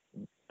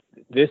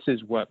 This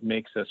is what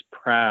makes us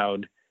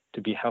proud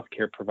to be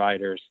healthcare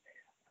providers.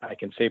 I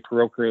can say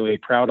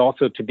parochially proud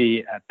also to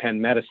be at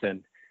Penn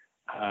Medicine.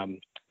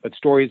 But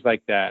stories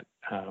like that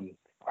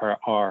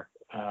are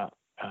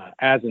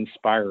as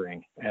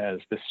inspiring as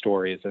the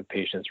stories of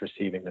patients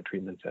receiving the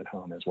treatments at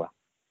home as well.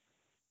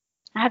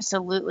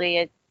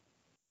 Absolutely.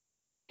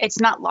 It's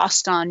not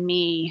lost on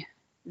me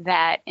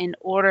that in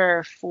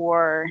order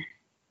for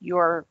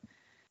your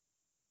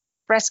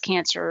breast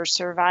cancer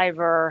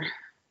survivor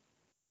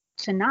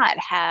to not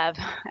have,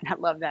 and I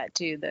love that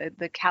too,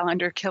 the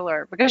calendar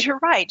killer, because you're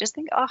right. Just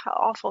think, how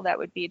awful that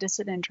would be to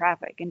sit in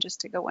traffic and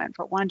just to go in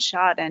for one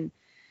shot and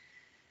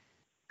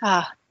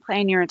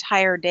plan your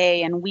entire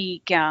day and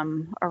week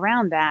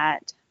around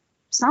that.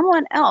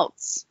 Someone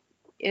else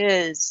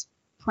is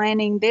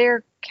planning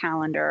their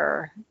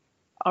calendar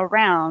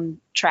around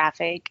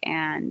traffic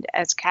and,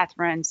 as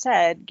Catherine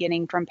said,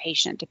 getting from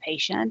patient to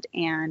patient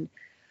and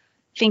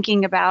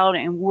thinking about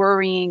and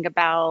worrying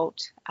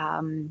about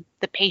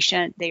the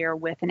patient they are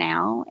with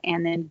now,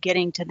 and then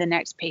getting to the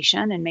next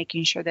patient and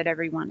making sure that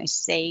everyone is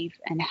safe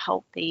and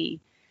healthy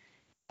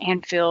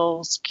and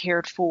feels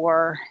cared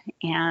for.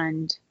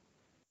 And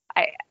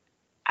I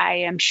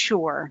am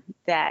sure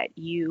that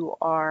you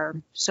are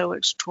so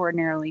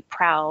extraordinarily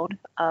proud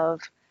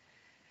of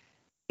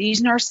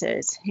these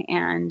nurses,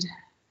 and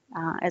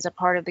as a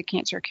part of the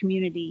cancer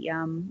community,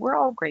 we're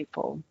all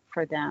grateful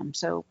for them.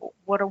 So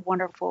what a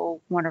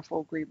wonderful,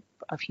 wonderful group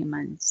of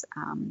humans.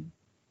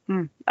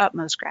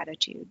 Utmost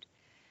gratitude.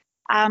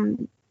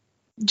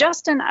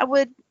 Justin, I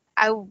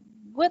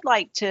would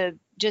like to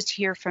just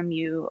hear from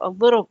you a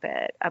little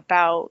bit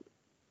about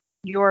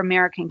your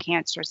American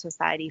Cancer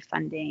Society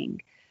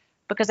funding,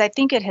 because I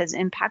think it has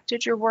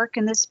impacted your work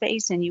in this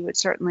space, and you would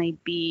certainly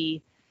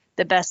be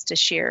the best to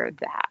share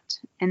that.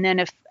 And then,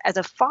 if as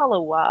a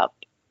follow-up,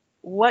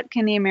 what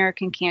can the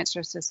American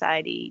Cancer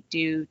Society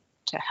do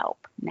to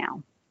help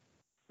now?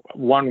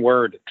 One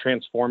word: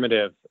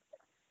 transformative.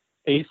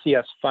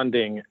 ACS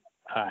funding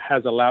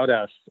has allowed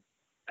us,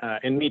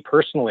 and me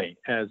personally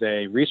as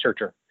a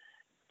researcher,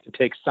 to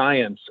take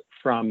science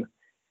from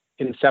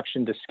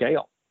inception to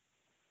scale.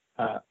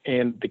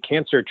 And the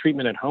Cancer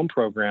Treatment at Home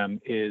program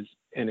is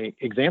an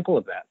example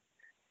of that.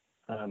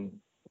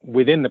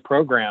 Within the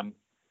program,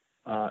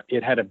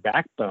 it had a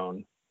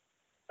backbone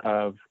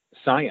of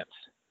science,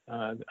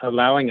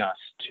 allowing us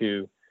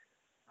to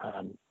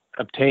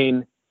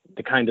obtain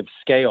the kind of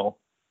scale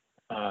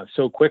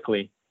so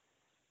quickly,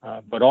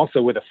 but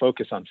also with a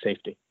focus on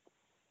safety.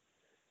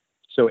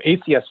 So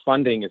ACS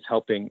funding is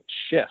helping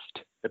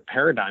shift the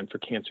paradigm for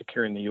cancer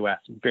care in the U.S.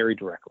 very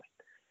directly.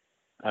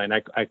 And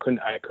I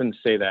couldn't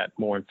say that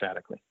more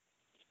emphatically.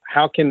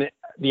 How can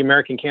the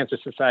American Cancer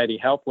Society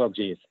help? Well,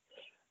 geez,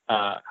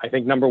 I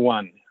think number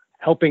one,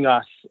 helping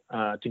us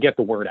to get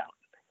the word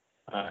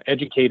out,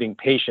 educating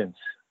patients,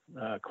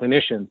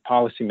 clinicians,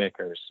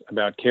 policymakers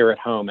about care at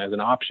home as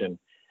an option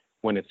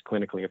when it's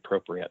clinically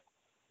appropriate.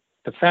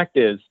 The fact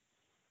is,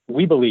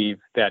 we believe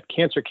that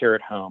cancer care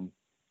at home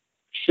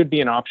should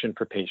be an option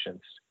for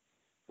patients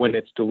when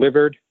it's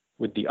delivered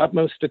with the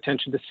utmost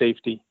attention to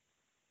safety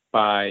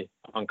by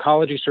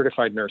oncology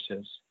certified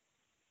nurses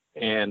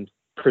and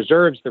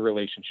preserves the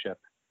relationship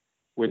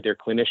with their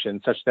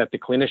clinician such that the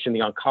clinician, the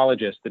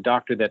oncologist, the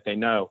doctor that they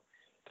know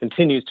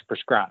continues to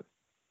prescribe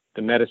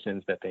the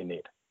medicines that they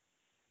need.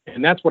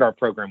 And that's what our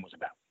program was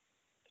about.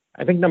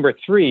 I think number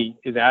three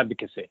is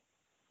advocacy.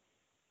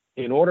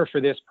 In order for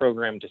this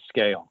program to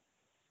scale,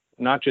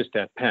 not just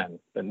at Penn,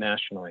 but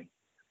nationally,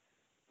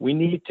 we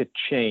need to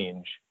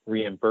change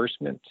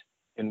reimbursement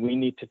and we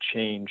need to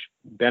change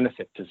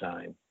benefit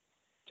design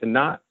to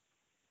not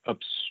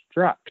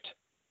obstruct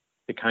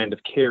the kind of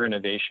care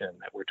innovation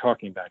that we're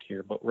talking about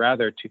here, but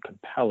rather to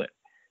compel it,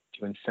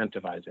 to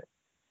incentivize it.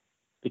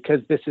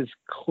 Because this is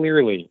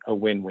clearly a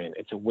win-win.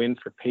 It's a win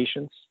for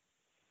patients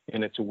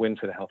and it's a win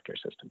for the healthcare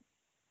system.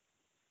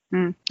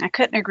 I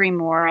couldn't agree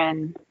more.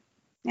 And,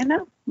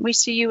 we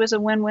see you as a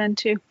win-win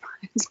too.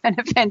 It's been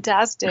a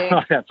fantastic.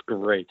 Oh, that's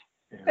great.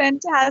 Yeah.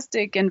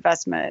 Fantastic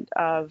investment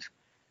of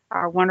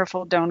our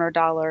wonderful donor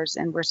dollars,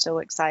 and we're so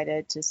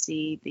excited to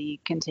see the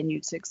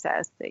continued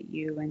success that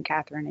you and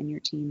Catherine and your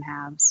team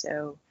have.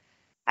 So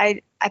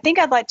I think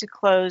I'd like to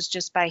close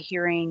just by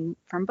hearing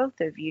from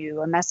both of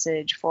you a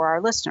message for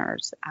our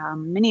listeners,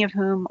 many of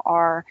whom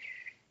are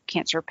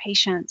cancer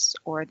patients,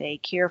 or they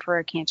care for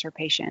a cancer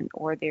patient,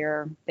 or they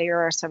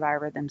are a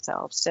survivor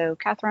themselves. So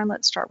Catherine,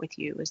 let's start with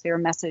you. Is there a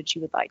message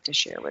you would like to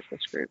share with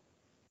this group?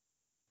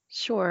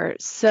 Sure.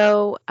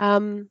 So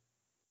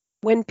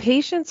when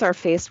patients are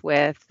faced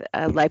with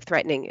a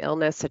life-threatening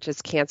illness such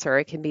as cancer,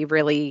 it can be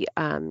really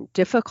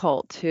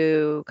difficult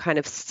to kind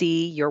of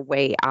see your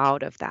way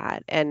out of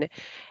that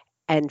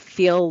and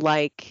feel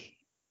like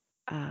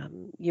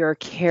you're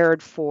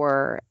cared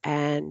for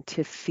and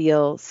to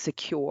feel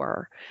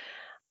secure.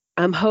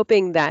 I'm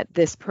hoping that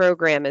this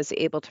program is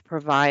able to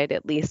provide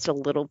at least a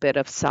little bit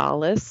of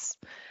solace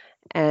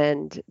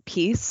and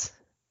peace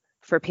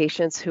for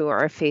patients who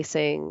are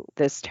facing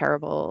this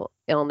terrible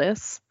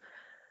illness.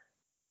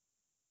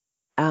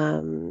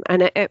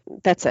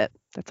 That's it.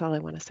 That's all I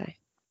want to say.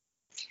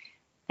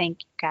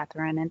 Thank you,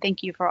 Catherine, and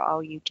thank you for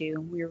all you do.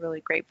 We're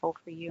really grateful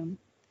for you.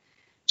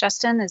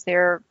 Justin, is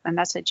there a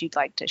message you'd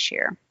like to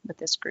share with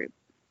this group?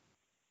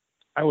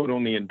 I would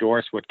only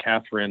endorse what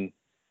Catherine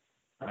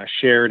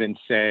shared and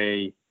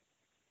say,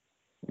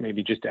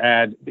 maybe just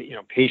add,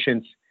 that,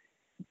 patients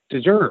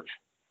deserve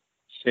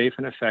safe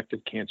and effective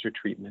cancer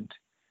treatment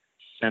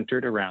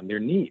centered around their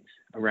needs,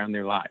 around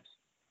their lives.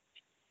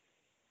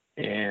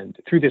 And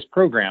through this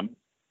program,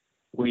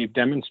 we've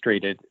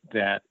demonstrated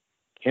that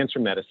cancer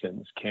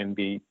medicines can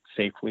be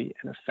safely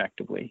and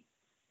effectively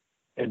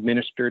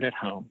administered at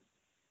home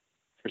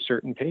for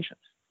certain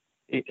patients.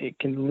 It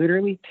can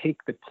literally take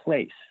the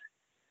place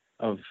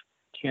of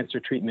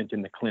cancer treatment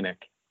in the clinic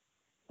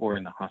or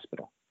in the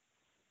hospital.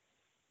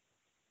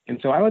 And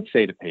so I would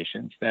say to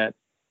patients that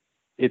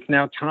it's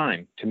now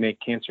time to make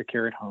cancer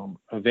care at home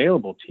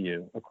available to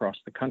you across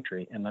the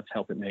country, and let's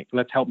help make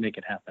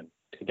it happen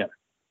together.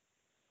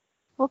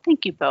 Well,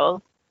 thank you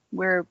both.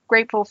 We're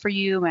grateful for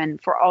you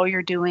and for all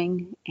you're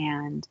doing,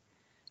 and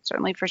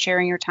certainly for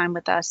sharing your time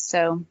with us.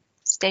 So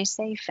stay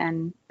safe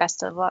and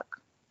best of luck.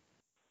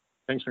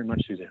 Thanks very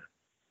much, Susanna.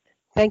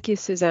 Thank you,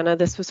 Susanna.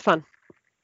 This was fun.